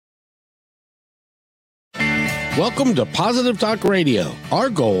Welcome to Positive Talk Radio. Our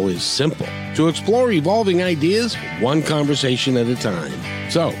goal is simple: to explore evolving ideas one conversation at a time.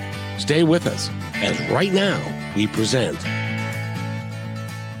 So, stay with us as right now we present.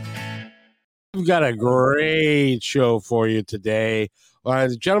 We've got a great show for you today.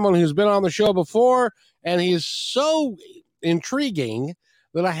 The gentleman who's been on the show before, and he's so intriguing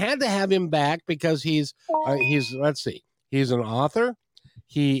that I had to have him back because he's an author.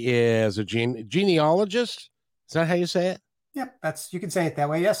 He is a genealogist. Is that how you say it? Yep, you can say it that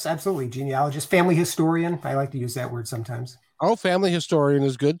way. Yes, absolutely. Genealogist, family historian. I like to use that word sometimes. Oh, family historian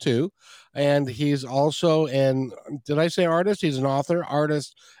is good too. And he's also did I say artist? He's an author,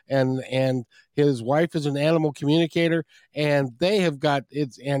 artist, and his wife is an animal communicator. And they have got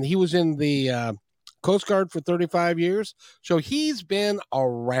it. And he was in the Coast Guard for 35 years. So he's been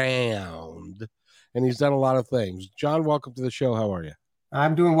around and he's done a lot of things. John, welcome to the show. How are you?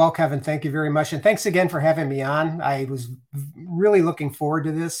 I'm doing well, Kevin. Thank you very much. And thanks again for having me on. I was really looking forward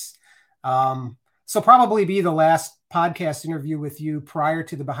to this. So probably be the last podcast interview with you prior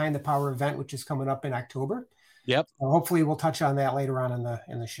to the Behind the Power event, which is coming up in October. Yep. So hopefully we'll touch on that later on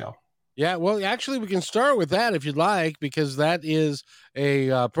in the show. Yeah, well, actually, we can start with that if you'd like, because that is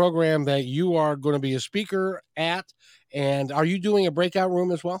a program that you are going to be a speaker at. And are you doing a breakout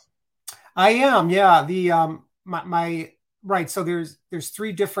room as well? I am. Yeah. Right. So there's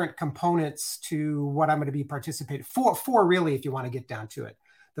three different components to what I'm going to be participating. Four really, if you want to get down to it.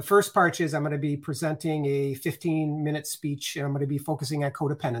 The first part is I'm going to be presenting a 15-minute speech, and I'm going to be focusing on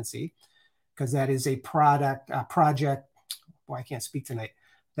codependency because that is a project. Boy, I can't speak tonight.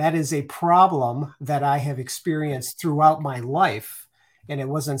 That is a problem that I have experienced throughout my life, and it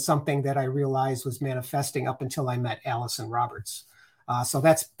wasn't something that I realized was manifesting up until I met Allison Roberts. So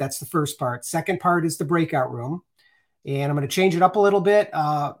that's the first part. Second part is the breakout room. And I'm going to change it up a little bit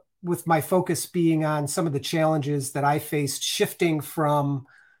with my focus being on some of the challenges that I faced shifting from,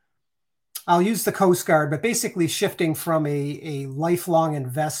 I'll use the Coast Guard, but basically shifting from a lifelong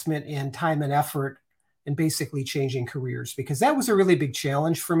investment in time and effort and basically changing careers, because that was a really big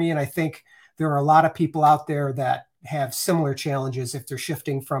challenge for me. And I think there are a lot of people out there that have similar challenges if they're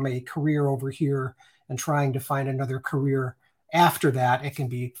shifting from a career over here and trying to find another career after that. It can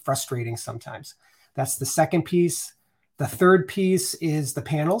be frustrating sometimes. That's the second piece. The third piece is the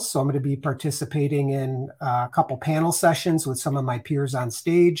panels. So I'm going to be participating in a couple panel sessions with some of my peers on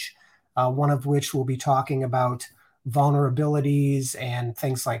stage, one of which will be talking about vulnerabilities and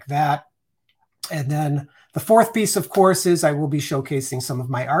things like that. And then the fourth piece, of course, is I will be showcasing some of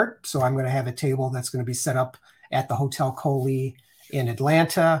my art. So I'm going to have a table that's going to be set up at the Hotel Coley in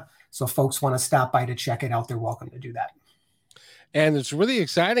Atlanta. So if folks want to stop by to check it out, they're welcome to do that. And it's really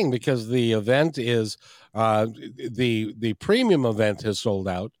exciting because the event is the premium event has sold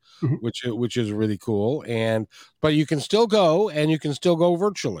out, mm-hmm. which is really cool. But you can still go, and you can still go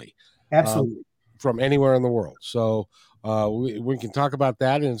virtually, absolutely, from anywhere in the world. So we can talk about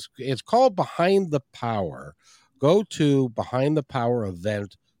that, and it's called Behind the Power. Go to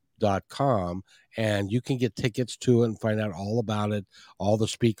behindthepowerevent.com, and you can get tickets to it and find out all about it, all the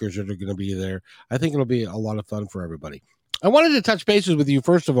speakers that are going to be there. I think it'll be a lot of fun for everybody. I wanted to touch bases with you,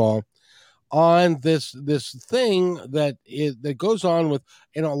 first of all, on this thing that goes on with,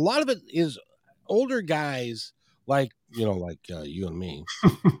 and a lot of it is older guys like you and me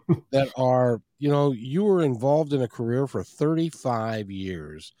that are, you were involved in a career for 35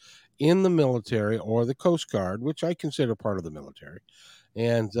 years in the military or the Coast Guard, which I consider part of the military.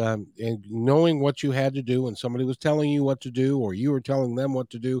 And knowing what you had to do, and somebody was telling you what to do, or you were telling them what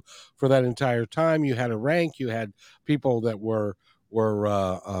to do for that entire time. You had a rank, you had people that were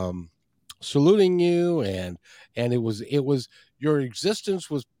saluting you, and it was your existence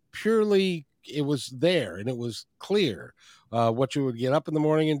was purely, it was there, and it was clear what you would get up in the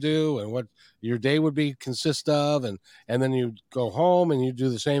morning and do, and what your day would consist of, and then you go home and you do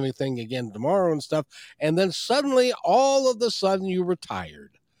the same thing again tomorrow and stuff, and then suddenly, all of a sudden, you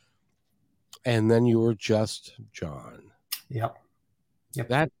retired, and then you were just John. Yep.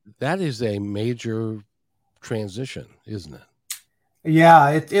 That is a major transition, isn't it?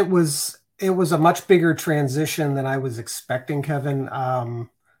 Yeah, it was a much bigger transition than I was expecting, Kevin.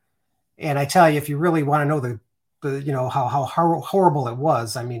 And I tell you, if you really want to know the how horrible it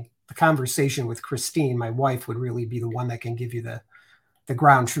was, I mean, the conversation with Christine, my wife, would really be the one that can give you the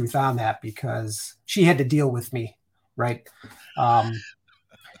ground truth on that, because she had to deal with me, right? There's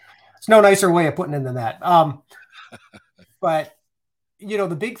no nicer way of putting it than that. But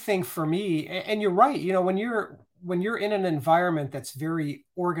the big thing for me, and you're right, when you're in an environment that's very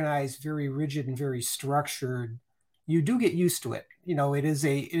organized, very rigid, and very structured, you do get used to it. It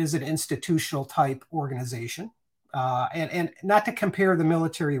is an institutional type organization. and not to compare the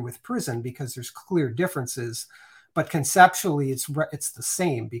military with prison because there's clear differences, but conceptually it's the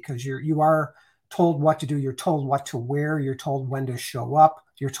same because you are told what to do, you're told what to wear, you're told when to show up,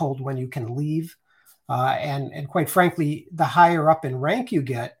 you're told when you can leave, and quite frankly, the higher up in rank you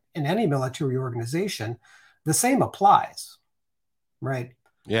get in any military organization, the same applies, right?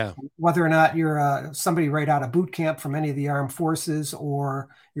 Yeah. Whether or not you're somebody right out of boot camp from any of the armed forces or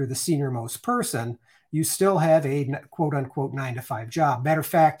you're the senior most person, you still have a quote unquote 9 to 5 job. Matter of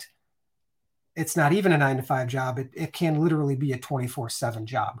fact, it's not even a 9 to 5 job. It can literally be a 24/7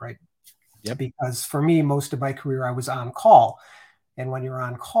 job, right? Yep. Because for me, most of my career, I was on call. And when you're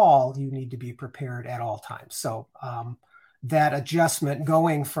on call, you need to be prepared at all times. So that adjustment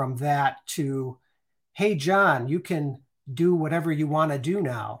going from that to, hey, John, you can do whatever you want to do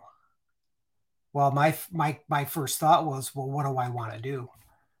now. Well, my first thought was, well, what do I want to do?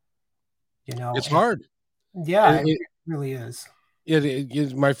 You know, it's hard. Yeah, it really is.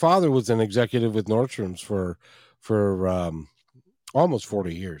 My father was an executive with Nordstrom's for almost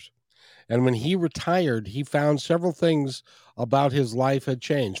 40 years. And when he retired, he found several things about his life had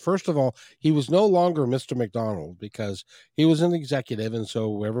changed. First of all, he was no longer Mr. McDonald because he was an executive. And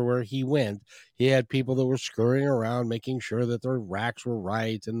so everywhere he went, he had people that were scurrying around, making sure that their racks were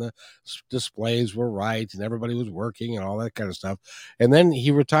right and the displays were right and everybody was working and all that kind of stuff. And then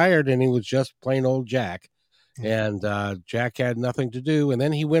he retired and he was just plain old Jack. And Jack had nothing to do. And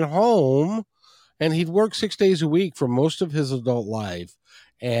then he went home and he'd work 6 days a week for most of his adult life.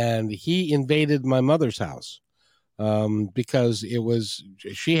 And he invaded my mother's house because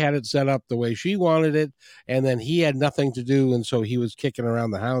she had it set up the way she wanted it. And then he had nothing to do. And so he was kicking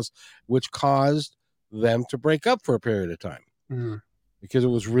around the house, which caused them to break up for a period of time because it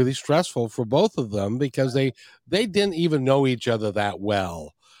was really stressful for both of them because they didn't even know each other that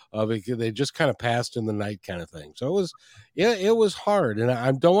well. Because they just kind of passed in the night kind of thing. So it was hard. And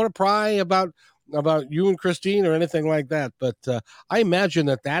I don't want to pry about you and Christine or anything like that. But I imagine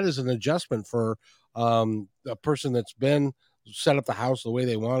that is an adjustment for a person that's been set up the house the way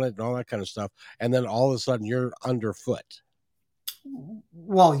they want it and all that kind of stuff. And then all of a sudden you're underfoot.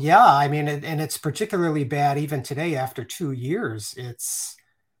 Well, yeah, I mean, and it's particularly bad even today after 2 years.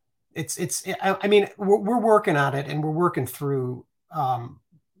 I mean, we're working on it and we're working through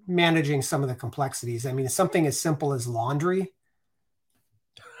managing some of the complexities. I mean, something as simple as laundry.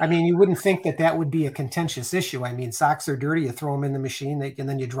 I mean, you wouldn't think that would be a contentious issue. I mean, socks are dirty, you throw them in the machine, and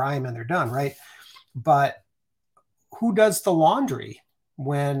then you dry them and they're done, right? But who does the laundry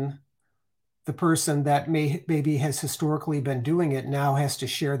when the person that maybe has historically been doing it now has to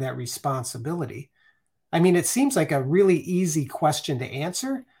share that responsibility? I mean, it seems like a really easy question to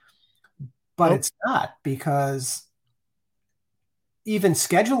answer, but it's not because even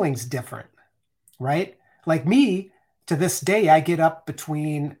scheduling's different, right? Like me, to this day, I get up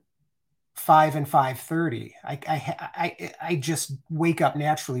between 5 and 5:30. I just wake up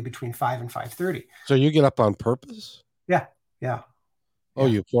naturally between 5 and 5:30. So you get up on purpose? Yeah. Oh,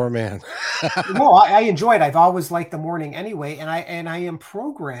 you poor man. No, I enjoy it. I've always liked the morning anyway, and I am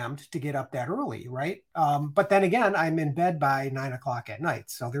programmed to get up that early, right? But then again, I'm in bed by 9 o'clock at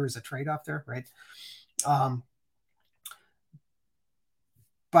night, so there is a trade-off there, right?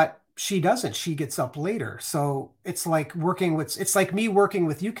 But she doesn't. She gets up later. So it's like it's like me working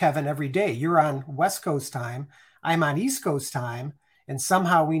with you, Kevin, every day. You're on West Coast time. I'm on East Coast time. And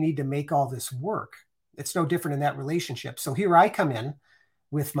somehow we need to make all this work. It's no different in that relationship. So here I come in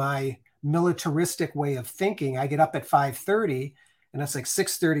with my militaristic way of thinking. I get up at 5:30 and it's like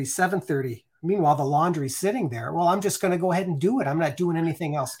 6:30, 7:30. Meanwhile, the laundry's sitting there. Well, I'm just going to go ahead and do it. I'm not doing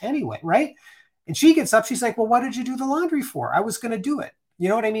anything else anyway, right? And she gets up. She's like, well, what did you do the laundry for? I was going to do it. You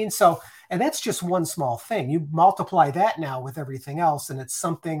know what I mean? So, and that's just one small thing. You multiply that now with everything else, and it's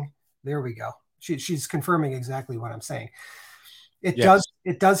something. There we go. She's confirming exactly what I'm saying. It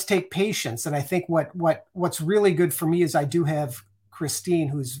does take patience, and I think what's really good for me is I do have Christine,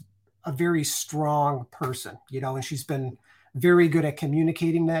 who's a very strong person, and she's been very good at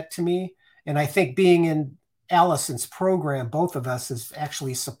communicating that to me. And I think being in Allison's program, both of us has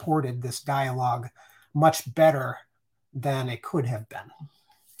actually supported this dialogue much better than it could have been.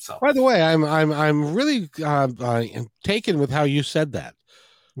 So, by the way, I'm really taken with how you said that.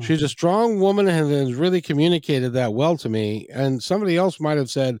 Mm-hmm. She's a strong woman and has really communicated that well to me. And somebody else might have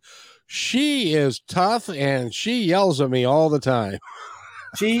said, she is tough and she yells at me all the time.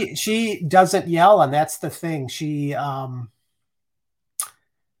 She doesn't yell, and that's the thing. She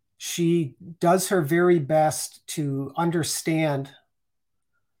does her very best to understand.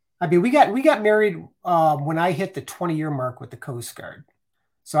 I mean, we got married when I hit the 20-year mark with the Coast Guard.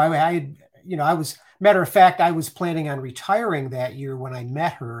 So I I was, matter of fact, I was planning on retiring that year when I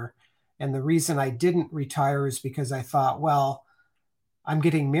met her. And the reason I didn't retire is because I thought, well, I'm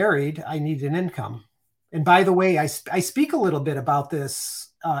getting married. I need an income. And by the way, I speak a little bit about this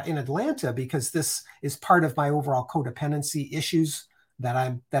in Atlanta because this is part of my overall codependency issues that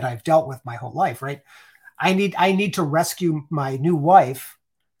I've dealt with my whole life, right? I need to rescue my new wife,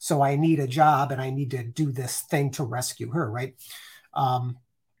 so I need a job and I need to do this thing to rescue her, right? Um,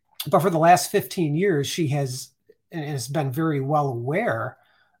 but for the last 15 years, she has been very well aware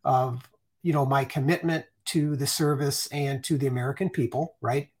of my commitment to the service and to the American people,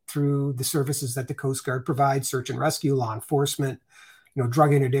 right? Through the services that the Coast Guard provides, search and rescue, law enforcement,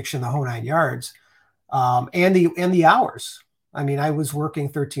 drug interdiction, the whole 9 yards, and the hours. I mean, I was working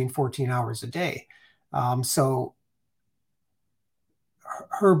 13, 14 hours a day. So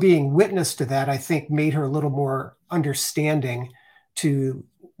her being witness to that, I think, made her a little more understanding to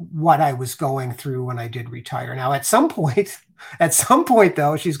what I was going through when I did retire. Now, at some point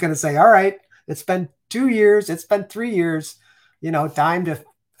though, she's going to say, all right, it's been 2 years, it's been 3 years, time to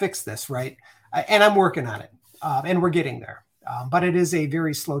fix this, right? And I'm working on it, and we're getting there. But it is a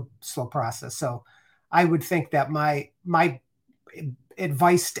very slow process. So I would think that my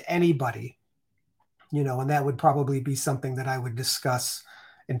advice to anybody, and that would probably be something that I would discuss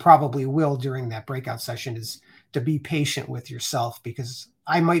and probably will during that breakout session, is to be patient with yourself, because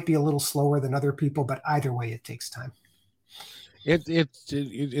I might be a little slower than other people, but either way, it takes time.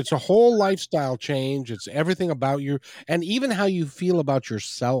 It's a whole lifestyle change. It's everything about you, and even how you feel about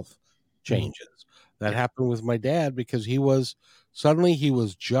yourself changes. Mm-hmm. That happened with my dad, because he was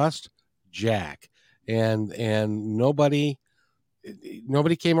just Jack, and nobody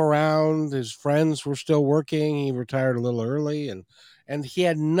came around. His friends were still working. He retired a little early, and he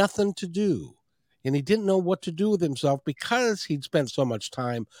had nothing to do, and he didn't know what to do with himself because he'd spent so much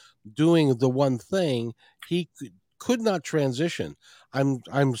time doing the one thing. He could not transition.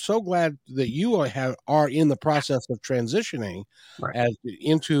 I'm so glad that you are in the process of transitioning, right,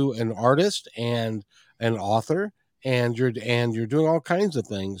 into an artist and an author, and you're doing all kinds of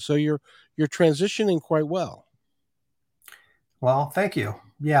things. So you're transitioning quite well. Well, thank you.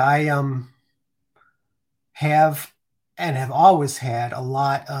 Yeah, I have always had a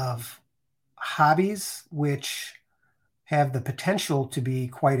lot of hobbies which have the potential to be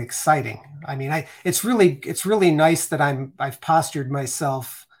quite exciting. I mean, it's really nice that I've postured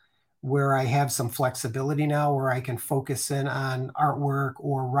myself where I have some flexibility now, where I can focus in on artwork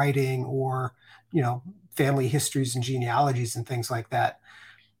or writing or, family histories and genealogies and things like that.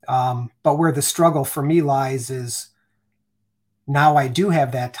 But where the struggle for me lies is, now I do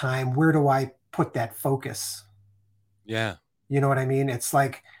have that time. Where do I put that focus? Yeah. You know what I mean? It's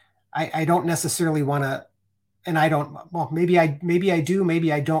like, I don't necessarily want to, and I don't, well, maybe I do,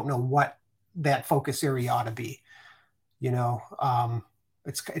 maybe I don't know what that focus area ought to be.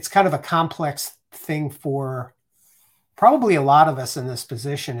 It's kind of a complex thing for probably a lot of us in this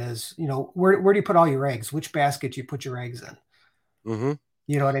position is, where do you put all your eggs? Which basket do you put your eggs in? Mm-hmm.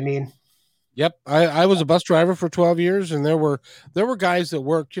 You know what I mean? Yep. I was a bus driver for 12 years, and there were guys that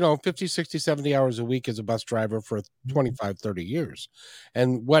worked, 50, 60, 70 hours a week as a bus driver for 25, 30 years.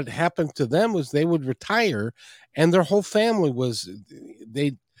 And what happened to them was they would retire, and their whole family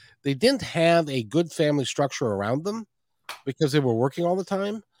they didn't have a good family structure around them because they were working all the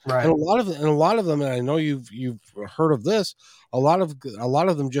time. Right. And a lot of them, and I know you've heard of this, a lot of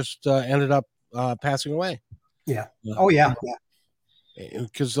them just ended up passing away. Yeah. Oh yeah. Yeah.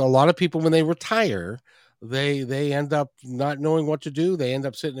 Because a lot of people, when they retire, they end up not knowing what to do. They end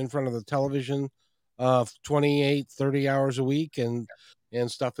up sitting in front of the television 28, 30 hours a week and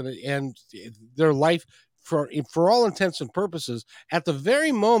stuff. And their life, for all intents and purposes, at the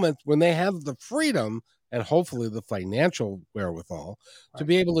very moment when they have the freedom and hopefully the financial wherewithal to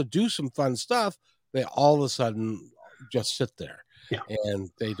be able to do some fun stuff, they all of a sudden just sit there. Yeah. And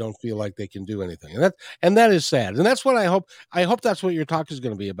they don't feel like they can do anything, and that is sad. And that's what I hope that's what your talk is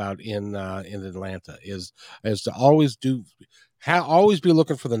going to be about in Atlanta, is to always always be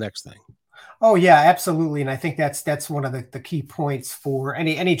looking for the next thing. Oh yeah, absolutely. And I think that's one of the key points for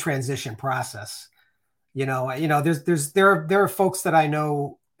any transition process. There are folks that I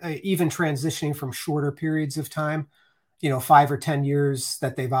know, even transitioning from shorter periods of time, 5 or 10 years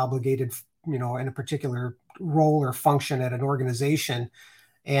that they've obligated, in a particular role or function at an organization,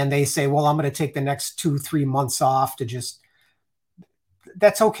 and they say, well, I'm going to take the next 2-3 months off to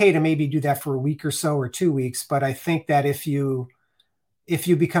that's okay to maybe do that for a week or so, or 2 weeks. But I think that if you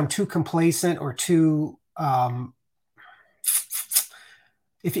become too complacent or too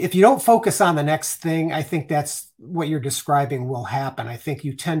if you don't focus on the next thing, I think that's what you're describing will happen. I think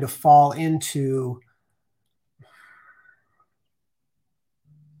you tend to fall into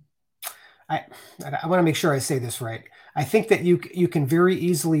I I want to make sure I say this right. I think that you can very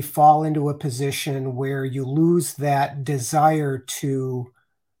easily fall into a position where you lose that desire to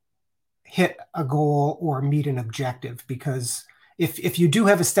hit a goal or meet an objective, because if you do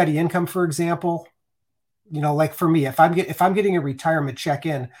have a steady income, for example, like for me, if I'm getting a retirement check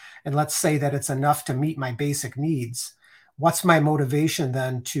in, and let's say that it's enough to meet my basic needs, what's my motivation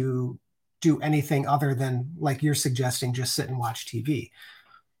then to do anything other than, like you're suggesting, just sit and watch TV?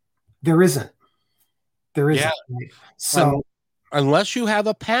 There isn't. There Yeah. isn't. Right? Un- So unless you have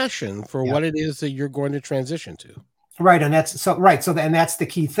a passion for yeah. what it is that you're going to transition to. Right. And that's so right. So and that's the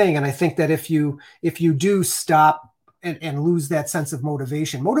key thing. And I think that if you do stop and lose that sense of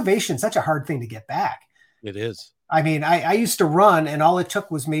motivation is such a hard thing to get back. It is. I mean, I used to run, and all it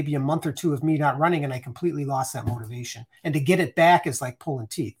took was maybe a month or two of me not running, and I completely lost that motivation. And to get it back is like pulling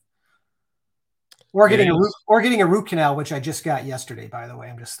teeth. Or It is. getting a root canal, which I just got yesterday, by the way.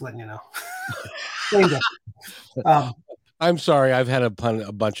 I'm just letting you know. um, I'm sorry. I've had a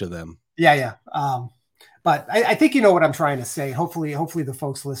bunch of them. yeah. But I think you know what I'm trying to say. Hopefully the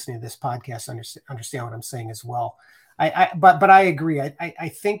folks listening to this podcast understand what I'm saying as well. But I agree. I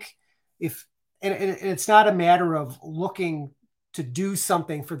think if and it's not a matter of looking to do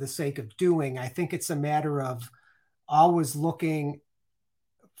something for the sake of doing. I think it's a matter of always looking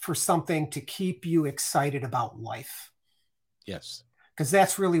for something to keep you excited about life. Yes. Because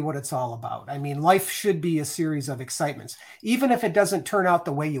that's really what it's all about. I mean, life should be a series of excitements, even if it doesn't turn out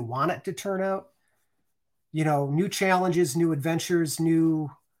the way you want it to turn out. New challenges, new adventures,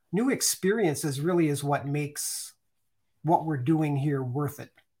 new experiences really is what makes what we're doing here worth it.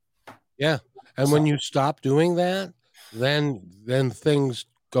 Yeah. And when you stop doing that, then things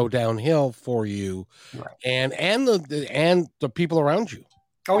go downhill for you, right. and the people around you.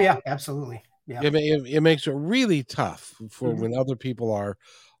 Oh yeah, absolutely. Yeah. It makes it really tough for when other people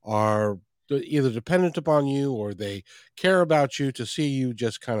are either dependent upon you or they care about you, to see you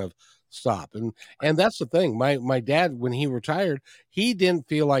just kind of stop. And that's the thing. My dad, when he retired, he didn't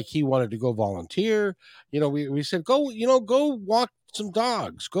feel like he wanted to go volunteer. We said, go walk some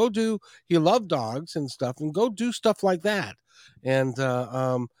dogs, he loved dogs and stuff, and go do stuff like that. And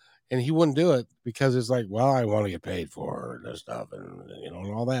he wouldn't do it because it's like, well, I want to get paid for this stuff, and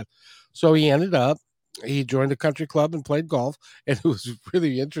all that. So he joined a country club and played golf. And it was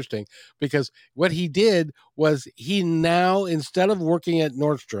really interesting because what he did was, he now, instead of working at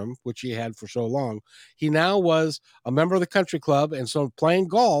Nordstrom, which he had for so long, he now was a member of the country club. And so playing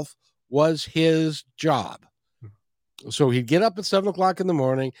golf was his job. So he'd get up at 7 o'clock in the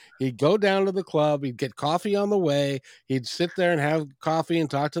morning. He'd go down to the club. He'd get coffee on the way. He'd sit there and have coffee and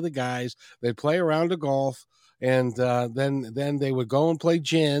talk to the guys. They'd play a round of golf, and then they would go and play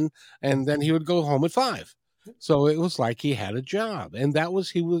gin, and then he would go home at 5. So it was like he had a job, and that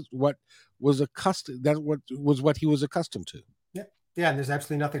was what he was accustomed to. Yeah, yeah. And there's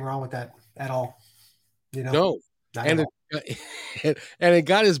absolutely nothing wrong with that at all. No, and it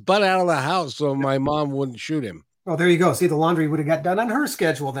got his butt out of the house so my mom wouldn't shoot him. Oh, there you go. See, the laundry would have got done on her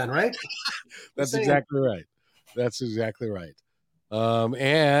schedule then, right? That's exactly right. That's exactly right.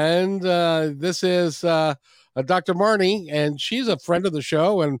 And this is Dr. Marnie, and she's a friend of the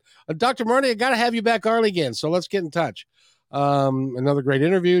show. And Dr. Marnie, I got to have you back on again. So let's get in touch. Another great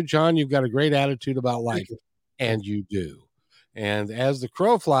interview. John, you've got a great attitude about life, and you do. And as the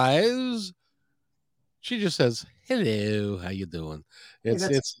crow flies, she just says, "Hello, how you doing?" It's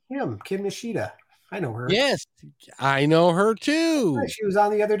Kim Nishida. I know her. Yes, I know her too. She was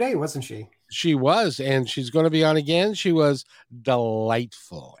on the other day, wasn't she? She was, and she's going to be on again. She was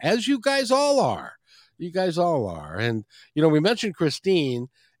delightful, as you guys all are. You guys all are. And, we mentioned Christine,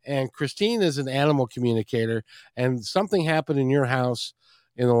 and Christine is an animal communicator, and something happened in your house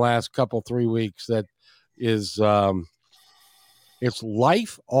in the last 3 weeks that is, it's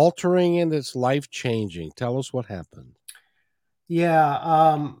life altering and it's life changing. Tell us what happened.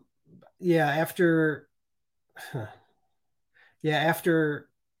 Yeah. After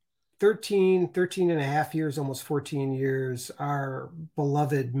 13 and a half years, almost 14 years, our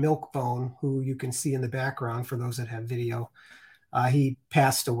beloved Milkbone, who you can see in the background for those that have video, he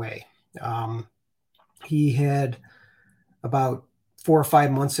passed away. He had, about 4 or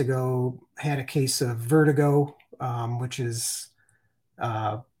 5 months ago, had a case of vertigo, which is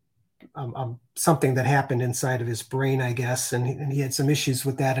something that happened inside of his brain, I guess, and he had some issues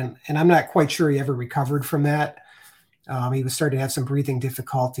with that, and I'm not quite sure he ever recovered from that. He was starting to have some breathing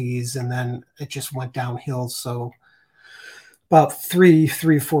difficulties, and then it just went downhill. So about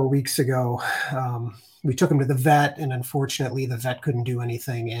 4 weeks ago, we took him to the vet, and unfortunately, the vet couldn't do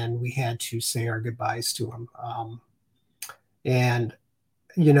anything, and we had to say our goodbyes to him. And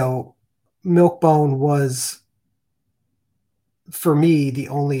you know, Milkbone was, for me, the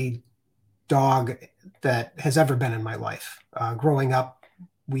only dog that has ever been in my life. Growing up,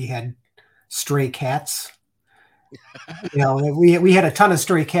 we had stray cats. We had a ton of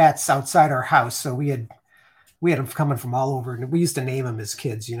stray cats outside our house, so we had them coming from all over, and we used to name them as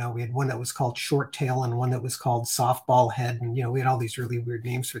kids. We had one that was called Short Tail and one that was called Softball Head, and we had all these really weird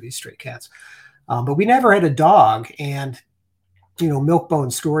names for these stray cats. But we never had a dog, and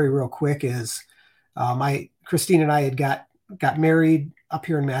Milkbone's story, real quick, is Christine and I had got married up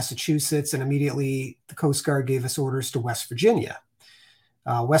here in Massachusetts, and immediately the Coast Guard gave us orders to West Virginia.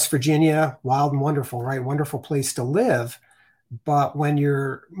 West Virginia, wild and wonderful, right? Wonderful place to live. But when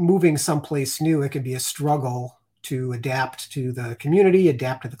you're moving someplace new, it can be a struggle to adapt to the community,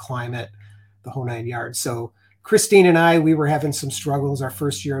 adapt to the climate, the whole 9 yards. So Christine and I, we were having some struggles. Our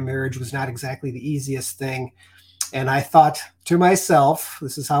first year of marriage was not exactly the easiest thing. And I thought to myself,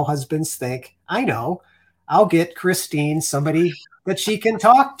 this is how husbands think. I know, I'll get Christine somebody that she can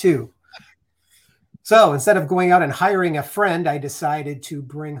talk to. So instead of going out and hiring a friend, I decided to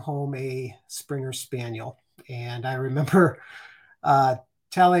bring home a Springer Spaniel. And I remember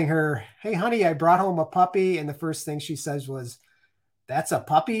telling her, "Hey, honey, I brought home a puppy." And the first thing she says was, "That's a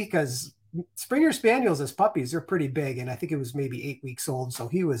puppy?" Because Springer Spaniels as puppies, they're pretty big. And I think it was maybe 8 weeks old. So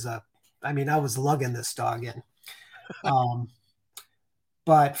he was I was lugging this dog in.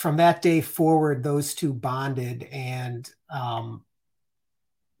 But from that day forward, those two bonded, and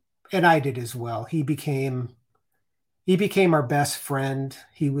I did as well. He became our best friend.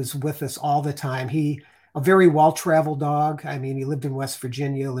 He was with us all the time. A very well-traveled dog. He lived in West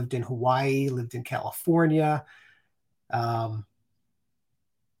Virginia, lived in Hawaii, lived in California,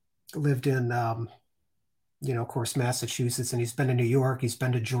 lived in, of course, Massachusetts, and he's been to New York, he's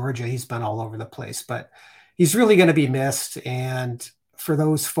been to Georgia, he's been all over the place, but he's really going to be missed. And for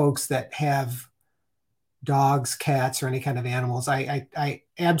those folks that have dogs, cats, or any kind of animals, I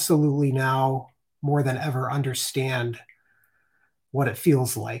absolutely now more than ever understand what it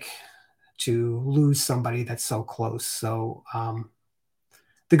feels like to lose somebody that's so close. So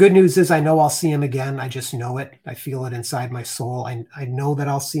the good news is I know I'll see him again. I just know it. I feel it inside my soul. I know that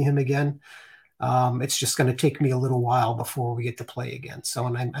I'll see him again. It's just going to take me a little while before we get to play again. So,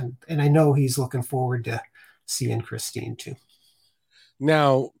 and I know he's looking forward to seeing Christine too.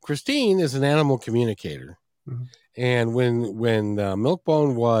 Now, Christine is an animal communicator. Mm-hmm. And when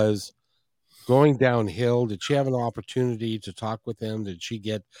Milkbone was going downhill, did she have an opportunity to talk with him? Did she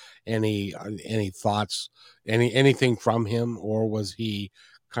get any thoughts, anything from him, or was he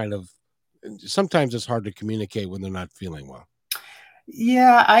kind of? Sometimes it's hard to communicate when they're not feeling well.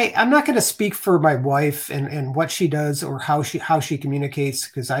 Yeah, I'm not going to speak for my wife and what she does or how she communicates,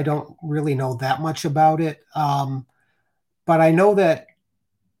 because I don't really know that much about it. But I know that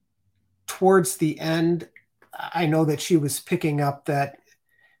towards the end, I know that she was picking up that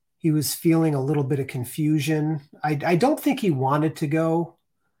he was feeling a little bit of confusion. I don't think he wanted to go,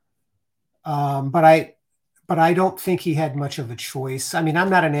 but I don't think he had much of a choice. I'm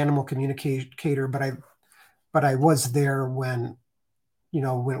not an animal communicator, but I was there when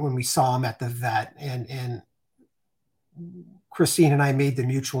we saw him at the vet, and Christine and I made the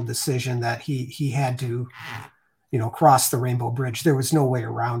mutual decision that he had to, cross the Rainbow Bridge. There was no way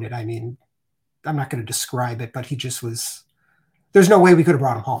around it. I'm not going to describe it, but he just was. There's no way we could have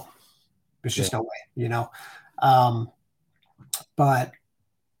brought him home. There's just no way, but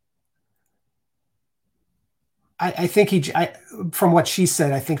I think from what she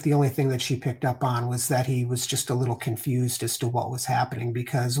said, I think the only thing that she picked up on was that he was just a little confused as to what was happening,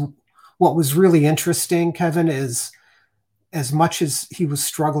 because what was really interesting, Kevin, is as much as he was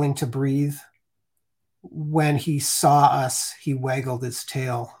struggling to breathe, when he saw us, he waggled his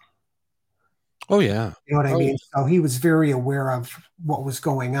tail. Oh, yeah. You know what I mean? Yeah. So he was very aware of what was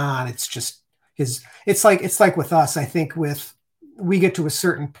going on. It's just it's like with us. I think we get to a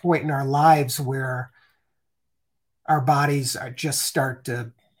certain point in our lives where our bodies just start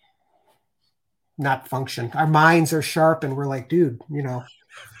to not function. Our minds are sharp and we're like, dude,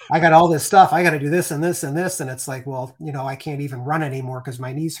 I got all this stuff. I got to do this and this and this. And it's like, well, I can't even run anymore because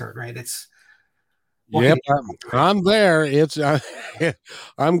my knees hurt, right? Yep, I'm there. It's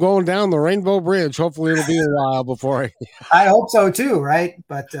I'm going down the Rainbow Bridge. Hopefully, it'll be a while before I hope so too, right?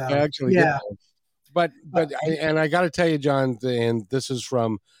 But actually, yeah. But I got to tell you, John, and this is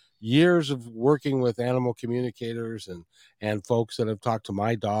from years of working with animal communicators and folks that have talked to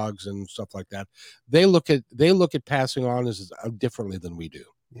my dogs and stuff like that, they look at passing on as differently than we do.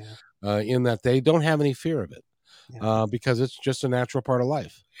 Yeah. In that they don't have any fear of it, Yeah. because it's just a natural part of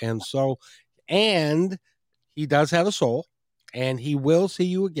life. And he does have a soul, and he will see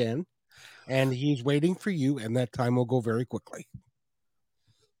you again, and he's waiting for you, and that time will go very quickly.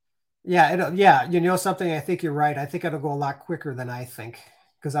 Yeah, yeah, you know something, I think you're right. I think it'll go a lot quicker than I think,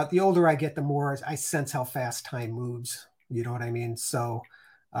 because the older I get, the more I sense how fast time moves. You know what I mean? So,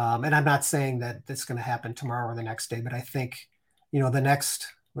 and I'm not saying that that's going to happen tomorrow or the next day, but I think, the next,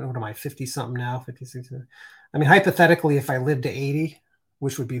 what am I, 50 something now, 56? I mean, hypothetically, if I live to 80,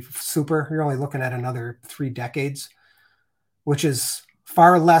 which would be super, you're only looking at another 3 decades, which is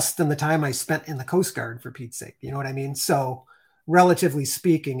far less than the time I spent in the Coast Guard, for Pete's sake. You know what I mean? So, relatively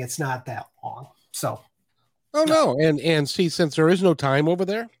speaking, it's not that long. So, Oh no, and see, since there is no time over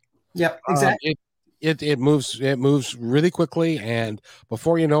there, yep, exactly. It moves really quickly, and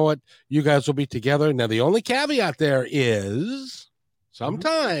before you know it, you guys will be together. Now, the only caveat there is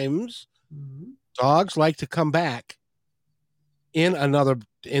sometimes dogs like to come back in another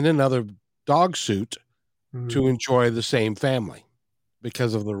dog suit to enjoy the same family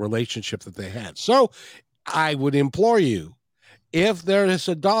because of the relationship that they had. So I would implore you, if there is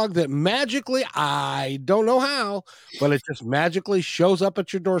a dog that magically, I don't know how, but it just magically shows up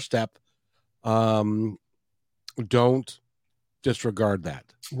at your doorstep, don't disregard that.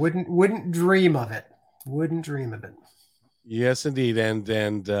 Wouldn't dream of it. Wouldn't dream of it. Yes, indeed.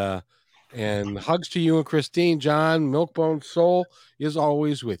 And hugs to you and Christine. John, Milkbone Soul is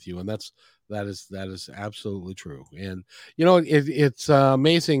always with you, and that is absolutely true. And it's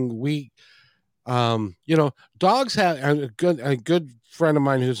amazing. We dogs have a good friend of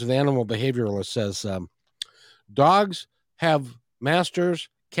mine who's an animal behavioralist says dogs have masters,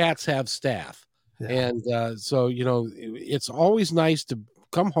 cats have staff. Yeah. And so it's always nice to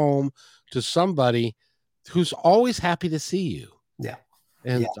come home to somebody who's always happy to see you. Yeah.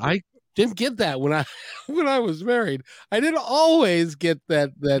 And I didn't get that when I was married. I didn't always get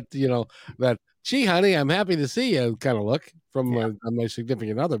that gee, honey, I'm happy to see you kind of look from my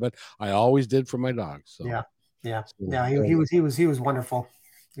significant other, but I always did for my dog. So he was wonderful.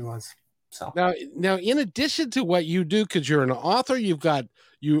 He was. So now, in addition to what you do, because you're an author, you've got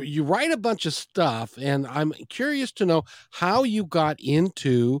you write a bunch of stuff, and I'm curious to know how you got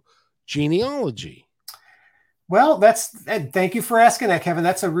into genealogy. Well, thank you for asking that, Kevin.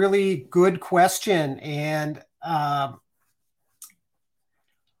 That's a really good question. And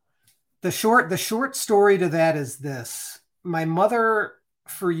the short story to that is this. My mother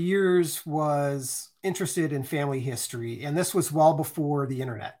for years was interested in family history, and this was well before the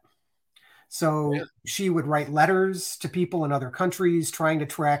internet. So she would write letters to people in other countries trying to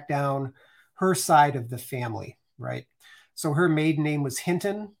track down her side of the family, right? So her maiden name was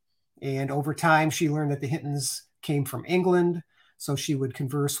Hinton. And over time, she learned that the Hintons came from England. So she would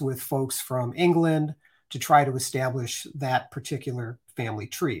converse with folks from England to try to establish that particular family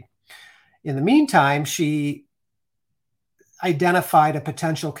tree. In the meantime, she identified a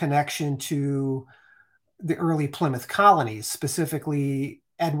potential connection to the early Plymouth colonies, specifically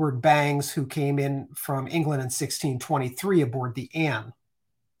Edward Bangs, who came in from England in 1623 aboard the Anne.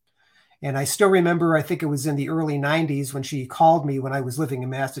 And I still remember, I think it was in the early 90s when she called me when I was living in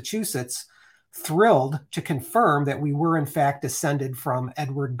Massachusetts, thrilled to confirm that we were in fact descended from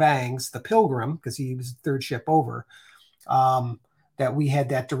Edward Bangs, the Pilgrim, because he was the third ship over, that we had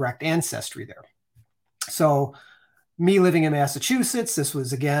that direct ancestry there. So me living in Massachusetts, this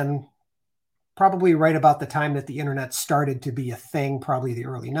was again, probably right about the time that the internet started to be a thing, probably the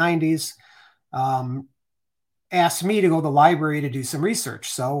early 90s, asked me to go to the library to do some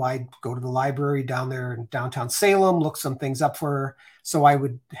research. So I'd go to the library down there in downtown Salem, look some things up for her. So I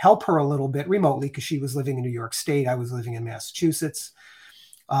would help her a little bit remotely because she was living in New York State. I was living in Massachusetts.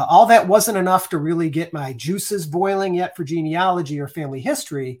 All that wasn't enough to really get my juices boiling yet for genealogy or family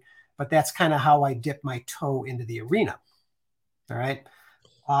history, but that's kind of how I dipped my toe into the arena. All right.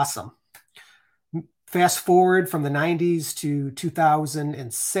 Awesome. Fast forward from the 90s to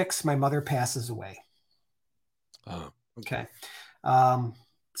 2006, my mother passes away. Oh, okay.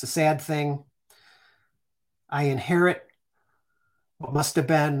 It's a sad thing. I inherit what must have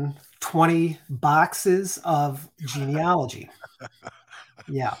been 20 boxes of genealogy.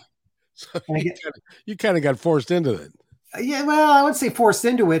 Yeah. So you kind of got forced into it. Yeah, well, I wouldn't say forced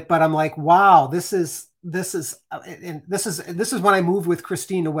into it, but I'm like, wow, this is when I moved with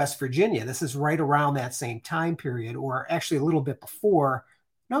Christine to West Virginia. This is right around that same time period, or actually a little bit before.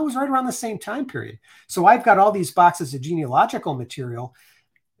 No, it was right around the same time period. So I've got all these boxes of genealogical material.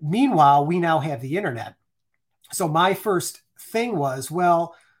 Meanwhile, we now have the internet. So my first thing was,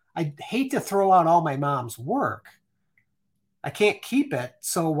 well, I hate to throw out all my mom's work. I can't keep it.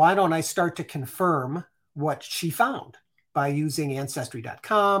 So why don't I start to confirm what she found by using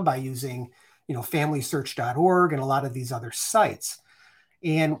ancestry.com, by using, familysearch.org and a lot of these other sites.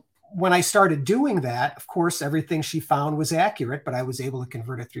 And when I started doing that, of course, everything she found was accurate, but I was able to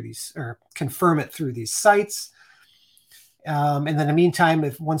convert it through these, or confirm it through these sites. And then in the meantime,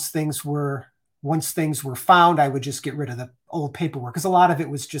 once things were found, I would just get rid of the old paperwork, because a lot of it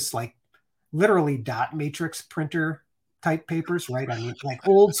was just like literally dot matrix printer type papers, right? I mean, like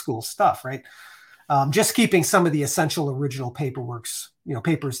old school stuff, right? Just keeping some of the essential original paperworks,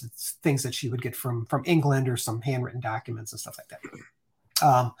 papers, things that she would get from England, or some handwritten documents and stuff like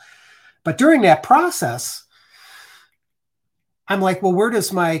that. But during that process, I'm like, well, where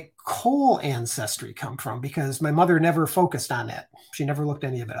does my Cole ancestry come from? Because my mother never focused on that. She never looked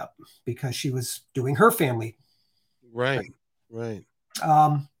any of it up because she was doing her family. Right.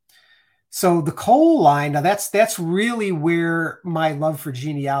 So the Cole line, now that's really where my love for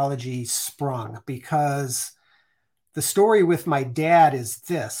genealogy sprung, because the story with my dad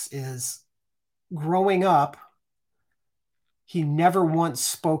is growing up, he never once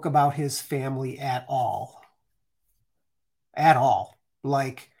spoke about his family at all. At all.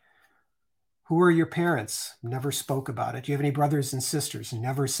 Like, who are your parents? Never spoke about it. Do you have any brothers and sisters?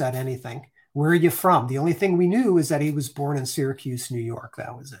 Never said anything. Where are you from? The only thing we knew is that he was born in Syracuse, New York.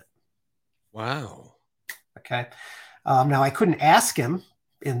 That was it. Wow. Okay. Now, I couldn't ask him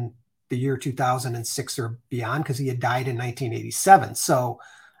in the year 2006 or beyond, because he had died in 1987. So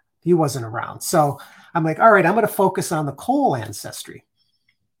he wasn't around. So I'm like, all right, I'm going to focus on the Cole ancestry.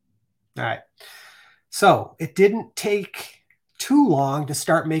 All right. So it didn't take too long to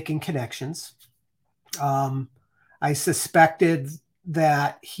start making connections. I suspected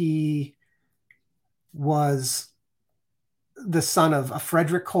that he was the son of a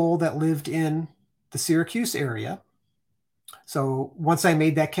Frederick Cole that lived in the Syracuse area. So once I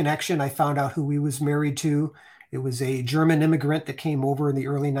made that connection, I found out who he was married to. It was a German immigrant that came over in the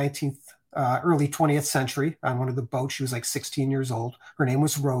early 20th century on one of the boats. She was like 16 years old. Her name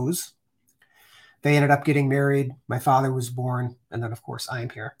was Rose. They ended up getting married. My father was born. And then, of course, I'm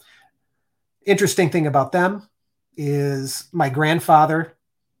here. Interesting thing about them is my grandfather,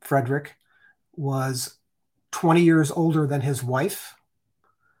 Frederick, was 20 years older than his wife.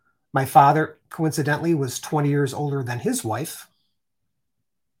 My father, coincidentally, was 20 years older than his wife.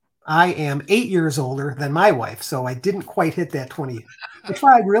 I am 8 years older than my wife, so I didn't quite hit that 20. I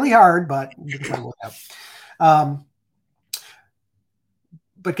tried really hard, but didn't quite work out.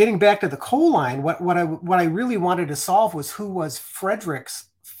 But getting back to the Cole line, what I really wanted to solve was who was Frederick's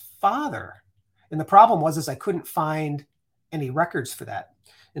father. And the problem was I couldn't find any records for that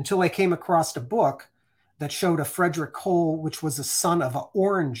until I came across a book that showed a Frederick Cole, which was the son of an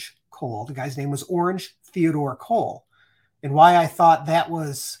Orange Cole. The guy's name was Orange Theodore Cole. And why I thought that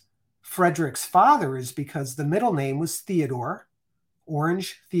was Frederick's father is because the middle name was Theodore,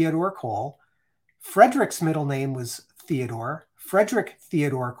 Orange Theodore Cole. Frederick's middle name was Theodore, Frederick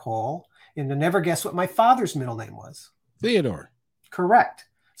Theodore Cole. And to never guess what my father's middle name was. Theodore. Correct.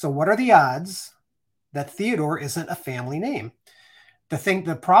 So what are the odds that Theodore isn't a family name?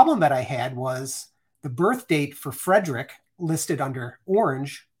 The problem that I had was the birth date for Frederick listed under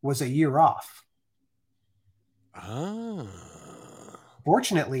Orange was a year off.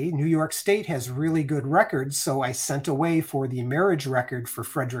 Fortunately, New York State has really good records, so I sent away for the marriage record for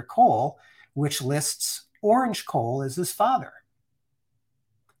Frederick Cole, which lists Orange Cole as his father.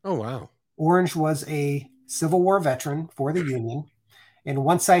 Oh, wow. Orange was a Civil War veteran for the Union. And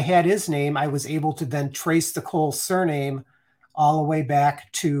once I had his name, I was able to then trace the Cole surname all the way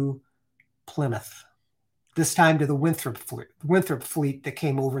back to Plymouth, this time to the Winthrop fleet that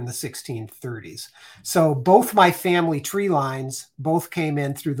came over in the 1630s. So both my family tree lines both came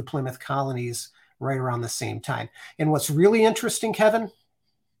in through the Plymouth colonies right around the same time. And what's really interesting, Kevin,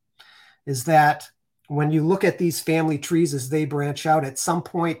 is that when you look at these family trees as they branch out, at some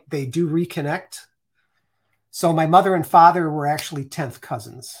point they do reconnect. So my mother and father were actually 10th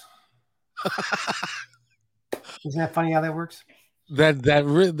cousins. Isn't that funny how that works?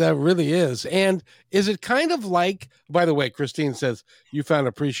 That really is. And is it kind of like, by the way, Christine says you found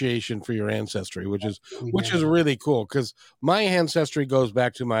appreciation for your ancestry, which is really cool, because my ancestry goes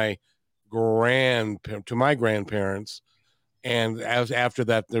back to my grandparents, and after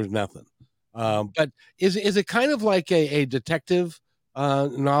that there's nothing. But is it kind of like a detective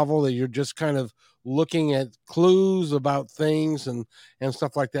novel that you're just kind of looking at clues about things and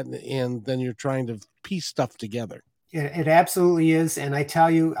stuff like that, and then you're trying to piece stuff together? It absolutely is. And I tell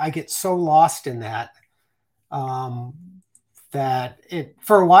you, I get so lost in that, um, that it,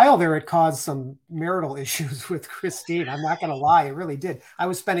 for a while there, it caused some marital issues with Christine. I'm not going to lie. It really did. I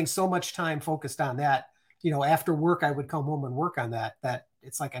was spending so much time focused on that. After work, I would come home and work on that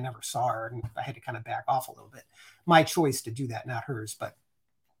it's like I never saw her, and I had to kind of back off a little bit. My choice to do that, not hers. But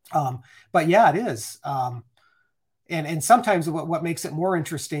yeah, it is. And sometimes what makes it more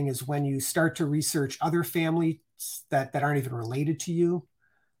interesting is when you start to research other families that aren't even related to you,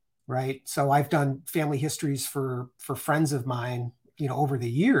 right? So I've done family histories for friends of mine, over the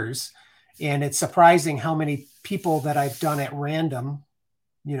years, and it's surprising how many people that I've done at random,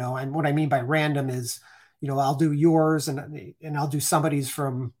 and what I mean by random is, I'll do yours, and I'll do somebody's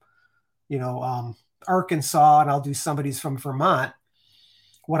from, Arkansas, and I'll do somebody's from Vermont.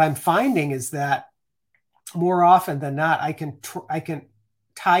 What I'm finding is that more often than not, I can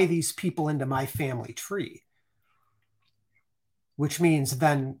tie these people into my family tree, which means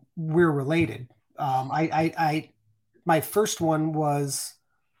then we're related. My first one was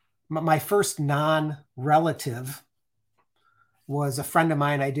my first non-relative was a friend of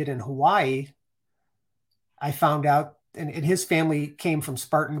mine I did in Hawaii. I found out, and his family came from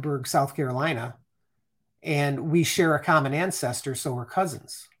Spartanburg, South Carolina, and we share a common ancestor, so we're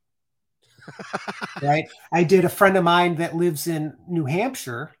cousins. Right? I did a friend of mine that lives in New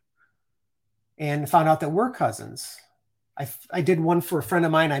Hampshire and found out that we're cousins. I did one for a friend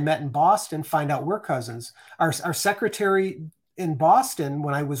of mine I met in Boston, find out we're cousins. Our secretary in Boston,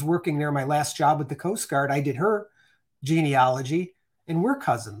 when I was working there, my last job with the Coast Guard, I did her genealogy, and we're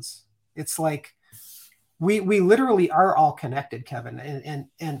cousins. It's like we literally are all connected, Kevin.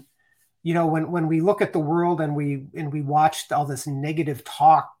 And when we look at the world and we watch all this negative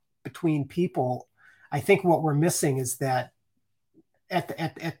talk between people, I think what we're missing is that at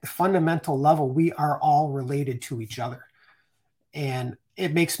the fundamental level, we are all related to each other. And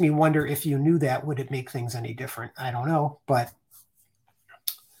it makes me wonder, if you knew that, would it make things any different? I don't know, but.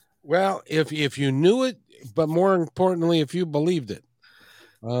 Well, if you knew it, but more importantly, if you believed it,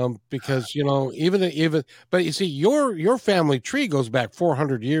 because but you see, your family tree goes back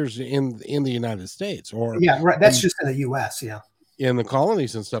 400 years in the United States, or yeah, right. That's just in the U.S. Yeah, in the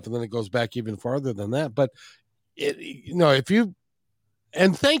colonies and stuff, and then it goes back even farther than that. But if you,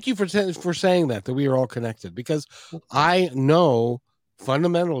 and thank you for saying that we are all connected, because I know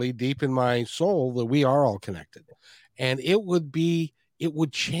fundamentally deep in my soul that we are all connected, and it would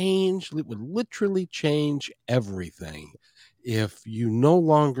literally change everything if you no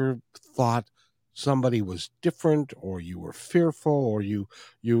longer thought somebody was different, or you were fearful, or you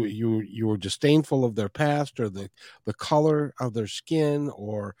were disdainful of their past, or the color of their skin,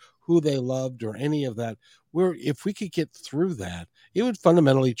 or who they loved, or any of that. If we could get through that, it would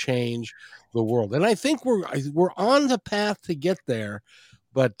fundamentally change the world. And I think we're on the path to get there,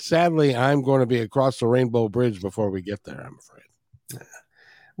 but sadly I'm going to be across the Rainbow Bridge before we get there, I'm afraid.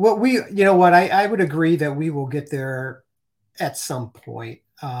 Well, I would agree that we will get there at some point.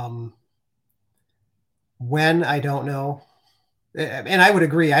 When, I don't know. And I would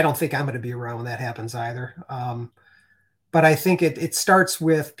agree, I don't think I'm going to be around when that happens either. But I think it starts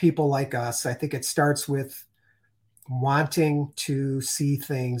with people like us. I think it starts with wanting to see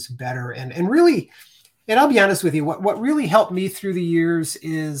things better. And really, and I'll be honest with you, what really helped me through the years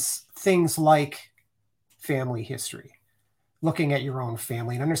is things like family history, looking at your own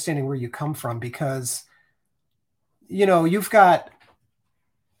family and understanding where you come from, because you've got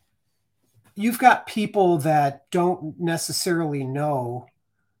people that don't necessarily know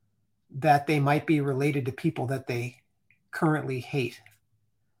that they might be related to people that they currently hate.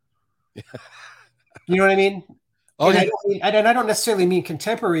 You know what I mean? Oh, and I don't necessarily mean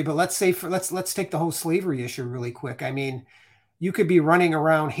contemporary, but let's say let's take the whole slavery issue really quick. I mean, you could be running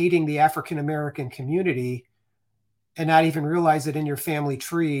around hating the African American community and not even realize that in your family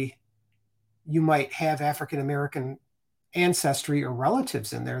tree you might have African American ancestry or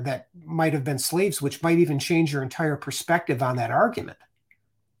relatives in there that might have been slaves, which might even change your entire perspective on that argument.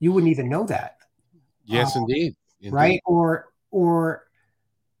 You wouldn't even know that. Yes, indeed. Right? Or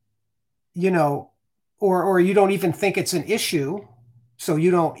you don't even think it's an issue, so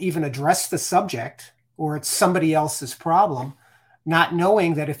you don't even address the subject, or it's somebody else's problem, not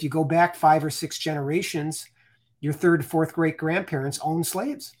knowing that if you go back 5 or 6 generations, your third, fourth great grandparents owned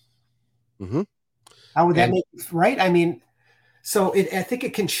slaves. Mm-hmm. How would that make right? I mean, so I think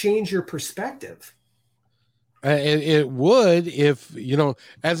it can change your perspective. It would, if,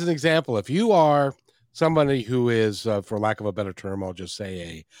 as an example, if you are somebody who is, for lack of a better term, I'll just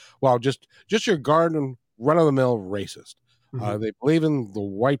say just your garden run-of-the-mill racist. Mm-hmm. They believe in the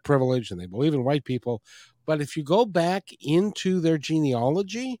white privilege and they believe in white people, But if you go back into their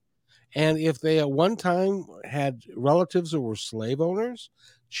genealogy, and if they at one time had relatives that were slave owners,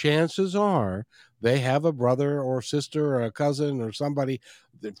 chances are they have a brother or sister or a cousin or somebody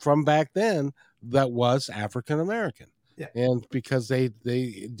from back then that was African American. Yeah. And because they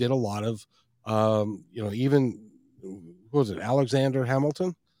did a lot of, even, who was it, Alexander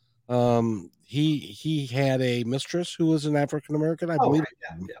Hamilton? He had a mistress who was an African American, I believe.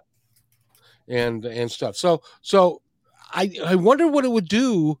 Right. Yeah. And stuff. So I wonder what it would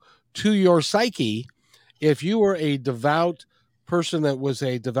do to your psyche if you were a devout person that was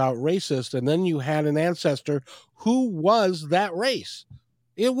a devout racist, and then you had an ancestor who was that race.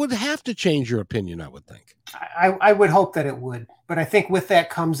 It would have to change your opinion, I would think. I would hope that it would, but I think with that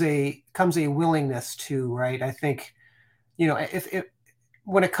comes a willingness to, right? I think, if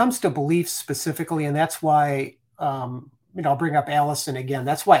when it comes to beliefs specifically, and that's why, I'll bring up Allison again.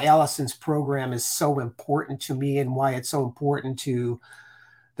 That's why Allison's program is so important to me, and why it's so important to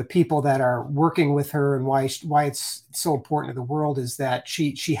the people that are working with her, and why it's so important to the world, is that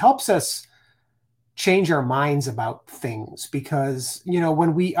she helps us change our minds about things. Because,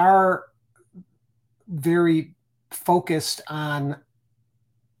 when we are very focused on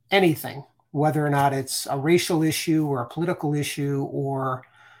anything, whether or not it's a racial issue or a political issue or,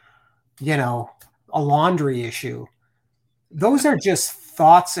 a laundry issue, those are just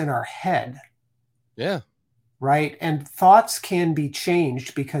thoughts in our head. Yeah. Right. And thoughts can be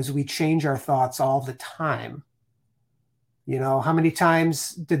changed because we change our thoughts all the time. How many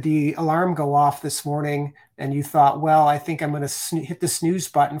times did the alarm go off this morning and you thought, well, I think I'm going to hit the snooze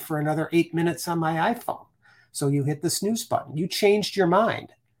button for another 8 minutes on my iPhone. So you hit the snooze button. You changed your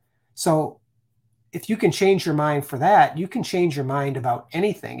mind. So if you can change your mind for that, you can change your mind about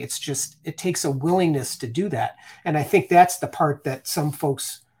anything. It's just, it takes a willingness to do that. And I think that's the part that some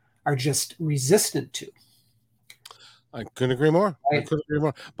folks are just resistant to. I couldn't agree more. Right. I couldn't agree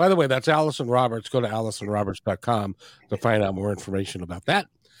more. By the way, that's Allison Roberts. Go to AllisonRoberts.com to find out more information about that.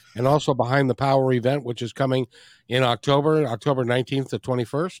 And also Behind the Power event, which is coming in October 19th to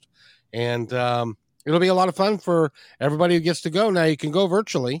 21st. And it'll be a lot of fun for everybody who gets to go. Now you can go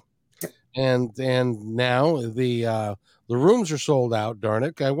virtually. And now the rooms are sold out, darn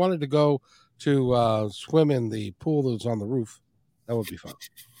it. I wanted to go to swim in the pool that's on the roof. That would be fun.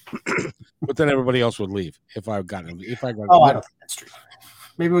 But then everybody else would leave if I got him. I don't think that's true.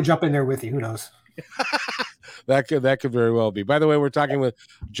 Maybe we'll jump in there with you. Who knows? That could very well be. By the way, we're talking with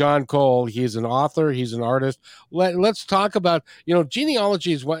John Cole. He's an author. He's an artist. Let's talk about,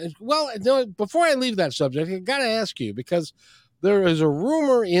 genealogy is what. Well, before I leave that subject, I got to ask you, because there is a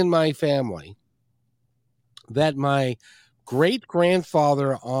rumor in my family that my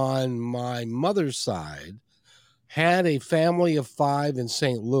great-grandfather on my mother's side had a family of 5 in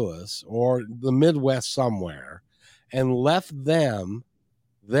St. Louis or the Midwest somewhere, and left them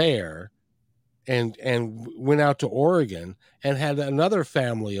there and went out to Oregon and had another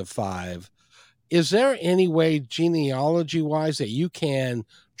family of 5. Is there any way, genealogy-wise, that you can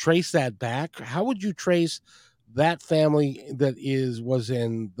trace that back? How would you trace that family that was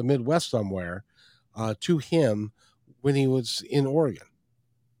in the Midwest somewhere to him when he was in Oregon?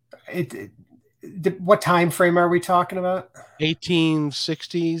 What time frame are we talking about?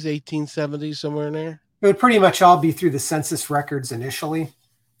 1860s, 1870s, somewhere in there? It would pretty much all be through the census records initially,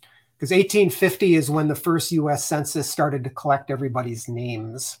 because 1850 is when the first U.S. Census started to collect everybody's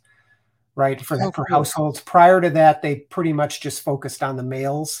names, right, for households. Prior to that, they pretty much just focused on the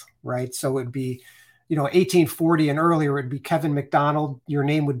males, right? So it would be, 1840 and earlier, it would be Kevin McDonald. Your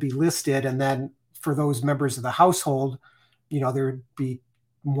name would be listed, and then for those members of the household, there would be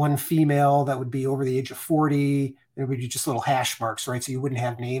one female that would be over the age of 40. It would be just little hash marks, right? So you wouldn't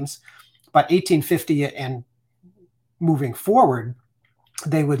have names. But 1850 and moving forward,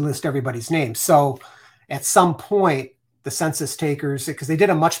 they would list everybody's names. So at some point, the census takers, because they did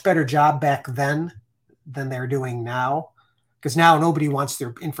a much better job back then than they're doing now, because now nobody wants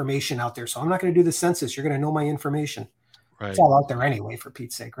their information out there. So I'm not going to do the census. You're going to know my information. Right. It's all out there anyway, for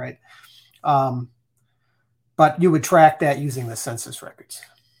Pete's sake, right? But you would track that using the census records.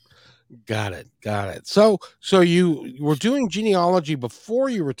 Got it. So you were doing genealogy before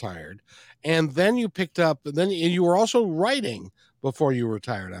you retired, and then you picked up, and you were also writing before you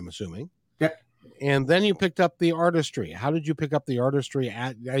retired, I'm assuming. Yep. And then you picked up the artistry. How did you pick up the artistry?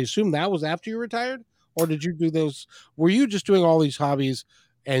 I assume that was after you retired, or did you do those? Were you just doing all these hobbies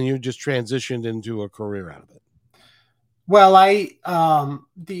and you just transitioned into a career out of it? Well,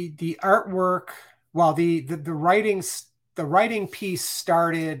 the artwork, well, the writing piece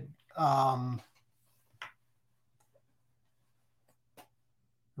started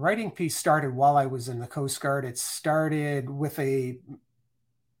writing piece started while I was in the Coast Guard. It started with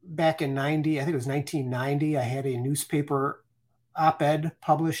back in 90, I think it was 1990, I had a newspaper op-ed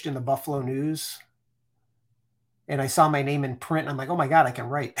published in the Buffalo News. And I saw my name in print. And I'm like, oh my God, I can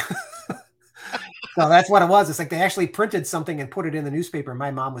write. So that's what it was. It's like they actually printed something and put it in the newspaper.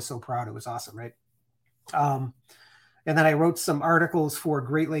 My mom was so proud. It was awesome, right? And then I wrote some articles for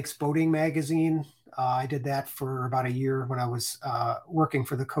Great Lakes Boating Magazine. I did that for about a year when I was working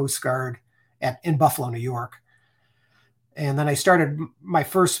for the Coast Guard in Buffalo, New York. And then I started, my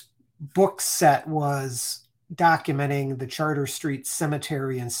first book set was documenting the Charter Street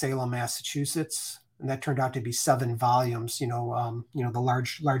Cemetery in Salem, Massachusetts. And that turned out to be 7 volumes, the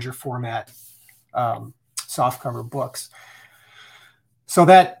larger format softcover books. So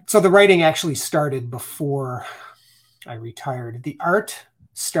the writing actually started before I retired. The art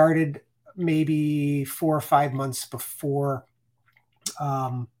started maybe 4 or 5 months before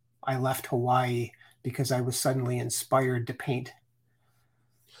I left Hawaii, because I was suddenly inspired to paint.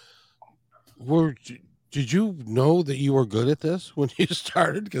 Did you know that you were good at this when you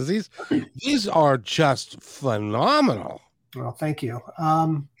started? Because these are just phenomenal. Well, thank you.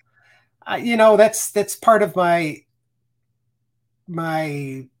 That's part of my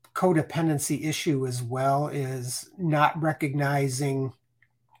codependency issue as well, is not recognizing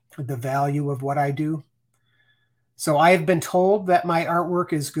the value of what I do. So I have been told that my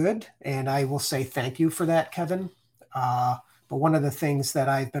artwork is good, and I will say thank you for that, Kevin. But one of the things that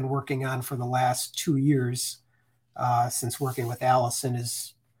I've been working on for the last 2 years, since working with Allison,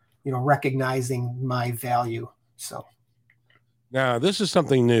 is, recognizing my value. So now this is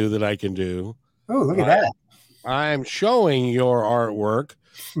something new that I can do. Oh, look at that. I'm showing your artwork.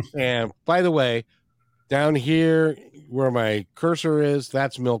 And by the way, down here where my cursor is,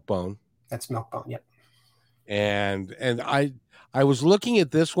 that's Milkbone. That's Milkbone, yep. And I was looking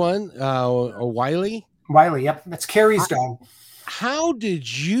at this one, Wiley. Wiley, yep. That's Carrie's dog. How did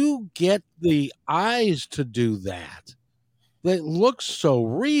you get the eyes to do that? That looks so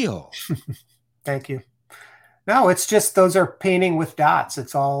real. Thank you. No, it's just, those are painting with dots.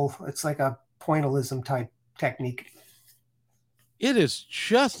 It's like a pointillism type technique. It is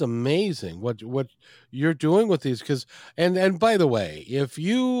just amazing what you're doing with these. And by the way, if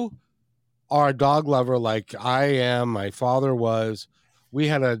you are a dog lover like I am, my father was, we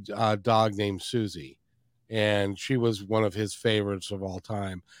had a dog named Susie, and she was one of his favorites of all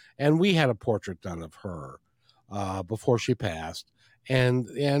time. And we had a portrait done of her before she passed. And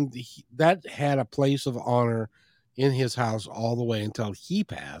that had a place of honor in his house all the way until he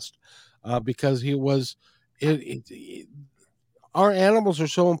passed, because he was, our animals are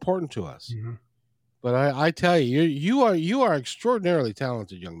so important to us. Mm-hmm. But I tell you, you are extraordinarily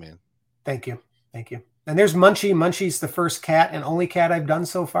talented, young man. Thank you. Thank you. And there's Munchie. Munchie's the first cat and only cat I've done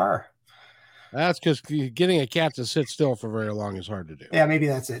so far. That's because getting a cat to sit still for very long is hard to do. Yeah, maybe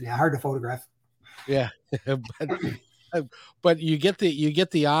that's it. Yeah, hard to photograph. Yeah, but you get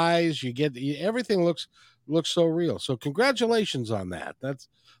the eyes. Everything looks so real. So congratulations on that.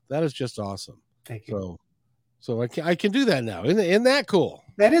 That is just awesome. Thank you. So I can do that now. Isn't that cool?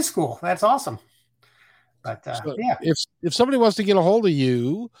 That is cool. That's awesome. But yeah, if somebody wants to get a hold of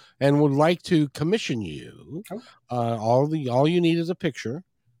you and would like to commission you, all you need is a picture,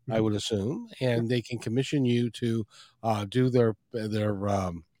 I would assume, and they can commission you to do their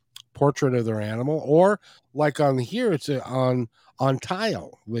portrait of their animal, or like on here, it's on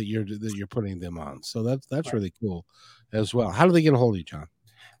tile that you're putting them on. So that's really cool as well. How do they get a hold of you, John?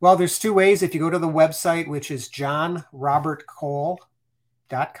 Well, there's 2 ways. If you go to the website, which is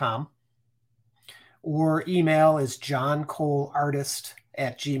johnrobertcole.com, or email is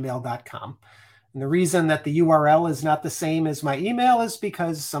johncoleartist@gmail.com. And the reason that the URL is not the same as my email is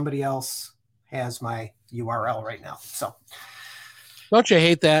because somebody else has my URL right now. So don't you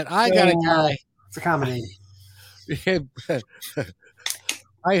hate that? I got a guy. It's a combination.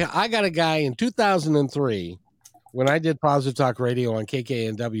 I got a guy in 2003 when I did Positive Talk Radio on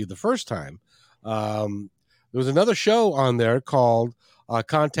KKNW the first time. There was another show on there called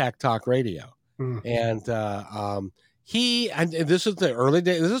Contact Talk Radio. And this is the early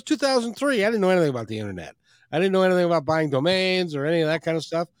days. This is 2003. I didn't know anything about the internet. I didn't know anything about buying domains or any of that kind of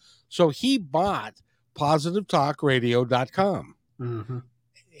stuff. So he bought positivetalkradio.com. Mm-hmm.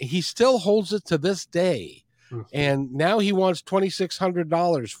 He still holds it to this day. Mm-hmm. And now he wants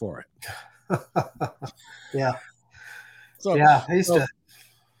 $2,600 for it. Yeah. So, yeah. I used to,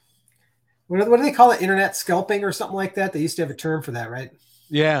 what do they call it? Internet scalping or something like that? They used to have a term for that, right?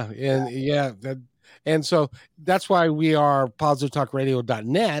 Yeah. And so that's why we are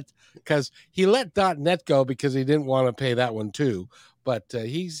positivetalkradio.net, because he let .net go because he didn't want to pay that one too. but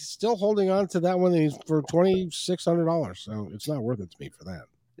he's still holding on to that one. He's for $2,600, so it's not worth it to me for that.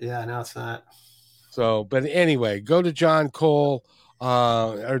 Yeah, no, it's not. So, but anyway, go to John Cole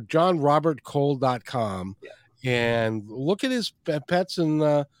or johnrobertcole.com and look at his pets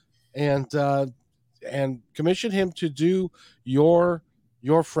and commission him to do your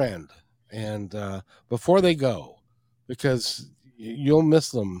friend and before they go, because you'll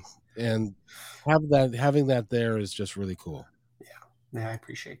miss them, and having that there is just really cool. Yeah, I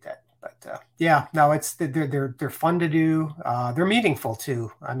appreciate that. But yeah, no, it's they're fun to do. They're meaningful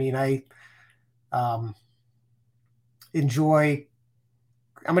too. I mean, I enjoy.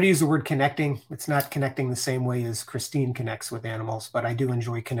 I'm going to use the word connecting. It's not connecting the same way as Christine connects with animals, but I do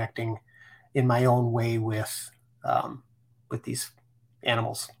enjoy connecting in my own way with these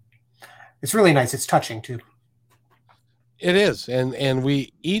animals. It's really nice. It's touching too. It is, and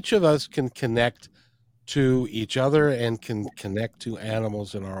we each of us can connect to each other and can connect to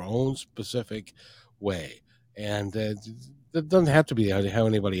animals in our own specific way, and it doesn't have to be how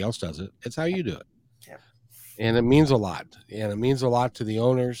anybody else does it. It's how you do it. Yeah. And it means a lot, and it means a lot to the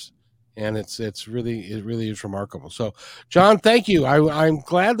owners, and it really is remarkable. So, John, thank you. I'm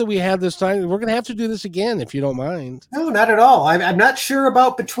glad that we had this time. We're going to have to do this again if you don't mind. No, not at all. I'm not sure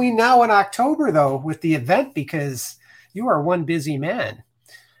about between now and October though with the event, because you are one busy man.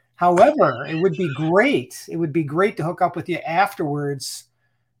 However, it would be great. It would be great to hook up with you afterwards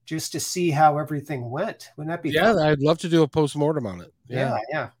just to see how everything went. Wouldn't that be fun? Yeah, I'd love to do a postmortem on it. Yeah.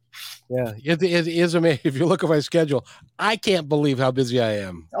 It is amazing. If you look at my schedule, I can't believe how busy I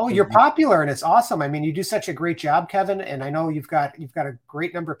am. Oh, you're popular and it's awesome. I mean, you do such a great job, Kevin. And I know you've got a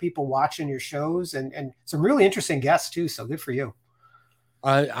great number of people watching your shows and some really interesting guests too. So good for you.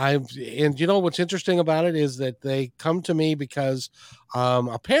 And you know what's interesting about it is that they come to me because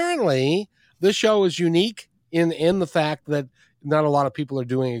apparently this show is unique in the fact that not a lot of people are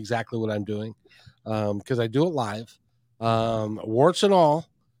doing exactly what I'm doing, because I do it live, warts and all,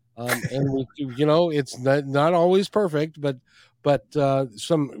 and we, you know, it's not always perfect, but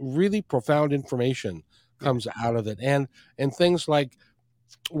some really profound information comes out of it, and things like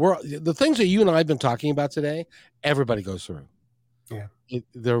the things that you and I have been talking about today, everybody goes through. Yeah.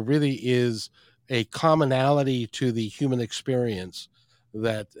 There really is a commonality to the human experience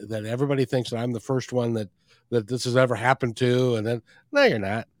that everybody thinks that I'm the first one that this has ever happened to, and then no, you're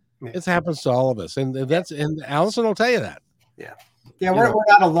not. Yeah. It happens to all of us, and and Allison will tell you that. Yeah, we're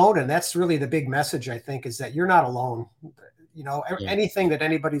not alone, and that's really the big message, I think, is that you're not alone. You know, anything that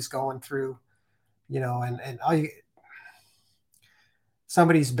anybody's going through, you know, and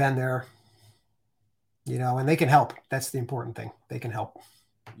somebody's been there. You know, and they can help. That's the important thing. They can help.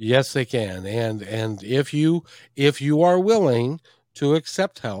 Yes, they can. And if you are willing to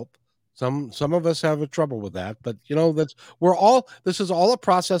accept help, some of us have a trouble with that, but you know, this is all a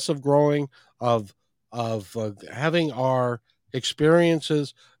process of growing, of having our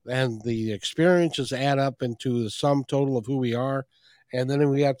experiences, and the experiences add up into the sum total of who we are, and then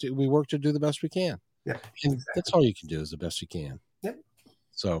we work to do the best we can. Yeah. And exactly. That's all you can do, is the best you can. Yep.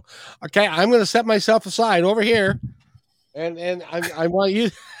 So, okay, I'm going to set myself aside over here, and I want you.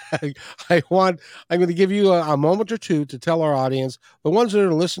 I'm going to give you a moment or two to tell our audience, the ones that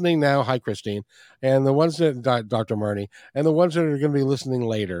are listening now, hi Christine, and the ones that Dr. Marnie, and the ones that are going to be listening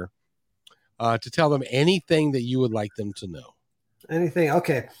later, to tell them anything that you would like them to know. Anything?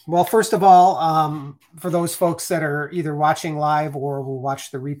 Okay. Well, first of all, for those folks that are either watching live or will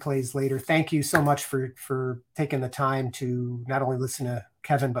watch the replays later, thank you so much for taking the time to not only listen to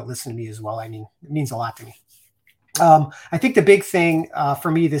Kevin, but listen to me as well. I mean, it means a lot to me. I think the big thing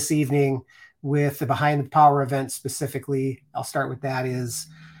for me this evening with the Behind the Power event specifically, I'll start with that, is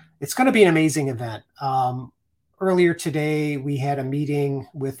it's going to be an amazing event. Earlier today, we had a meeting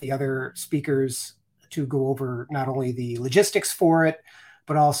with the other speakers to go over not only the logistics for it,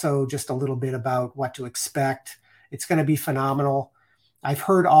 but also just a little bit about what to expect. It's going to be phenomenal. I've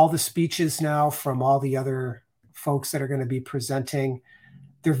heard all the speeches now from all the other folks that are going to be presenting.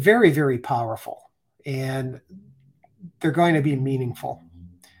 They're very, very powerful, and they're going to be meaningful.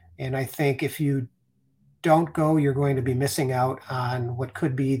 And I think if you don't go, you're going to be missing out on what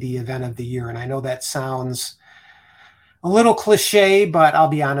could be the event of the year. And I know that sounds a little cliche, but I'll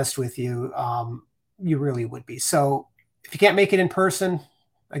be honest with you. You really would be. So if you can't make it in person,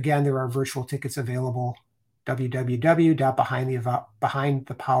 again, there are virtual tickets available.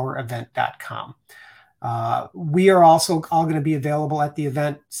 www.behindthepowerevent.com. We are also all going to be available at the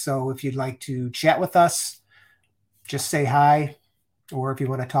event. So if you'd like to chat with us, just say hi. Or if you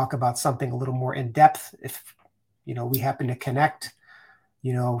want to talk about something a little more in depth, if, you know, we happen to connect,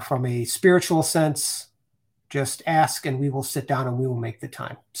 you know, from a spiritual sense, just ask and we will sit down and we will make the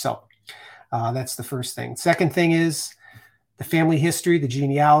time. So that's the first thing. Second thing is the family history, the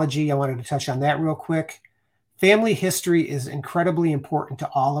genealogy. I wanted to touch on that real quick. Family history is incredibly important to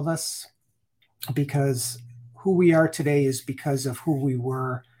all of us because who we are today is because of who we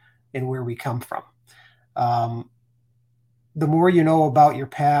were and where we come from. The more you know about your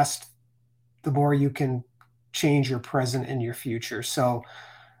past, the more you can change your present and your future. So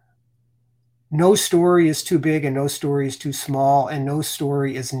no story is too big and no story is too small, and no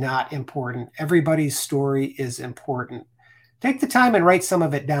story is not important. Everybody's story is important. Take the time and write some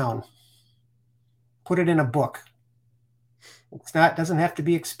of it down. Put it in a book. Doesn't have to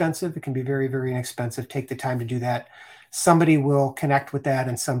be expensive. It can be very, very inexpensive. Take the time to do that. Somebody will connect with that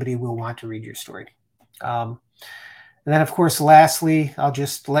and somebody will want to read your story. And then, of course, lastly, I'll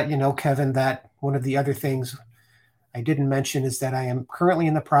just let you know, Kevin, that one of the other things I didn't mention is that I am currently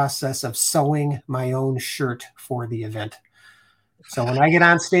in the process of sewing my own shirt for the event. So when I get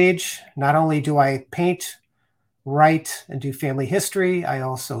on stage, not only do I paint, write, and do family history, I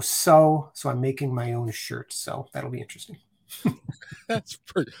also sew. So I'm making my own shirt. So that'll be interesting. That's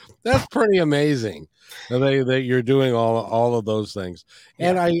pretty amazing that you're doing all of those things.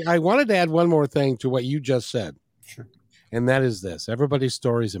 And I wanted to add one more thing to what you just said. Sure. And that is this: everybody's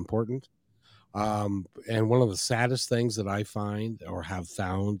story is important. And one of the saddest things that I find or have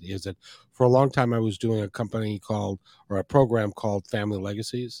found is that for a long time I was doing a program called Family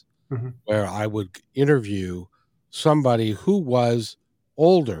Legacies, where I would interview somebody who was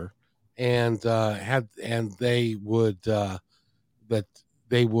older and they would tell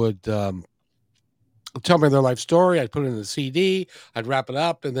me their life story. I'd put it in the CD, I'd wrap it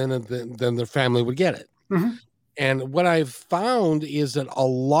up, and then their family would get it. Mm-hmm. And what I've found is that a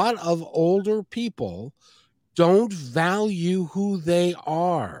lot of older people don't value who they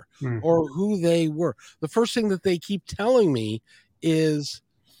are or who they were. The first thing that they keep telling me is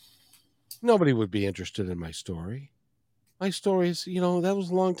nobody would be interested in my story. My story is, that was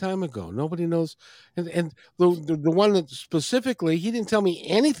a long time ago. Nobody knows. And the one that specifically, he didn't tell me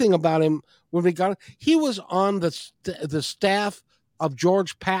anything about him when we got him. He was on the staff of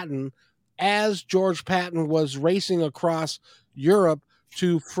George Patton as George Patton was racing across Europe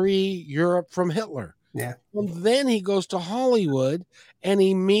to free Europe from Hitler. Yeah. And then he goes to Hollywood and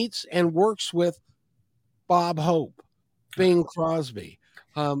he meets and works with Bob Hope, Bing Crosby.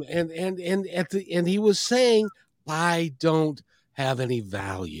 And he was saying, I don't have any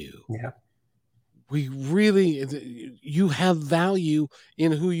value. Yeah. You have value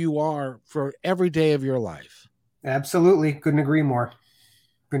in who you are for every day of your life. Absolutely. Couldn't agree more.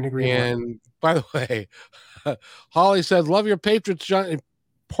 And by the way, Holly says, love your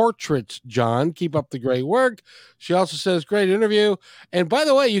portraits, John. Keep up the great work. She also says, great interview. And by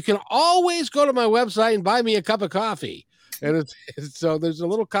the way, you can always go to my website and buy me a cup of coffee. And so there's a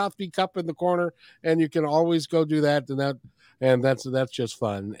little coffee cup in the corner, and you can always go do that. And that's just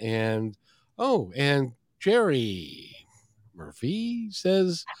fun. And Jerry Murphy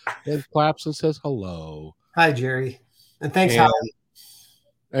claps and says hello. Hi, Jerry. And thanks, Holly.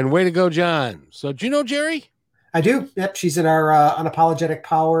 And way to go, John. So do you know Jerry? I do. Yep. She's in our Unapologetic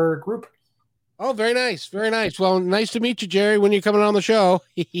Power group. Oh, very nice. Very nice. Well, nice to meet you, Jerry, when you're coming on the show.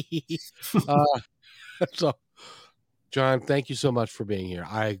 So, John, thank you so much for being here.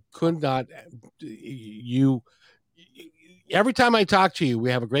 I could not. Every time I talk to you,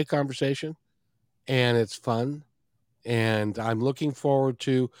 we have a great conversation, and it's fun. And I'm looking forward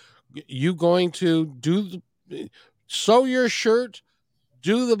to you going to sew your shirt,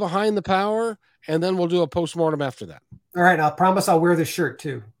 do the Behind the Power, and then we'll do a postmortem after that. All right, I'll promise I'll wear the shirt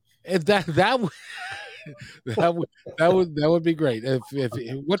too. If that would be great. If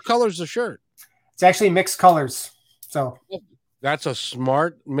what color's the shirt? It's actually mixed colors. So that's a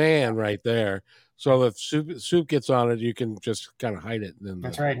smart man right there. So if soup gets on it, you can just kind of hide it.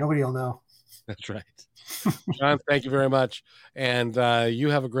 That's right. Nobody will know. That's right. John, thank you very much. And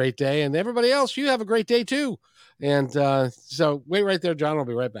you have a great day. And everybody else, you have a great day too. And so wait right there, John. I'll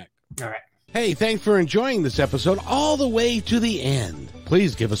be right back. All right. Hey, thanks for enjoying this episode all the way to the end.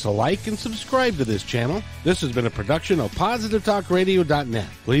 Please give us a like and subscribe to this channel. This has been a production of PositiveTalkRadio.net.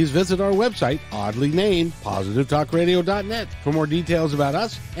 Please visit our website, oddly named PositiveTalkRadio.net, for more details about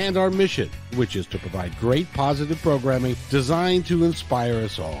us and our mission, which is to provide great positive programming designed to inspire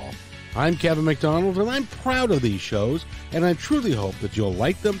us all. I'm Kevin McDonald, and I'm proud of these shows, and I truly hope that you'll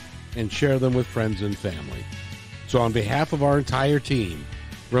like them and share them with friends and family. So on behalf of our entire team,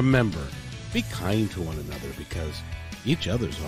 remember, be kind to one another because each other's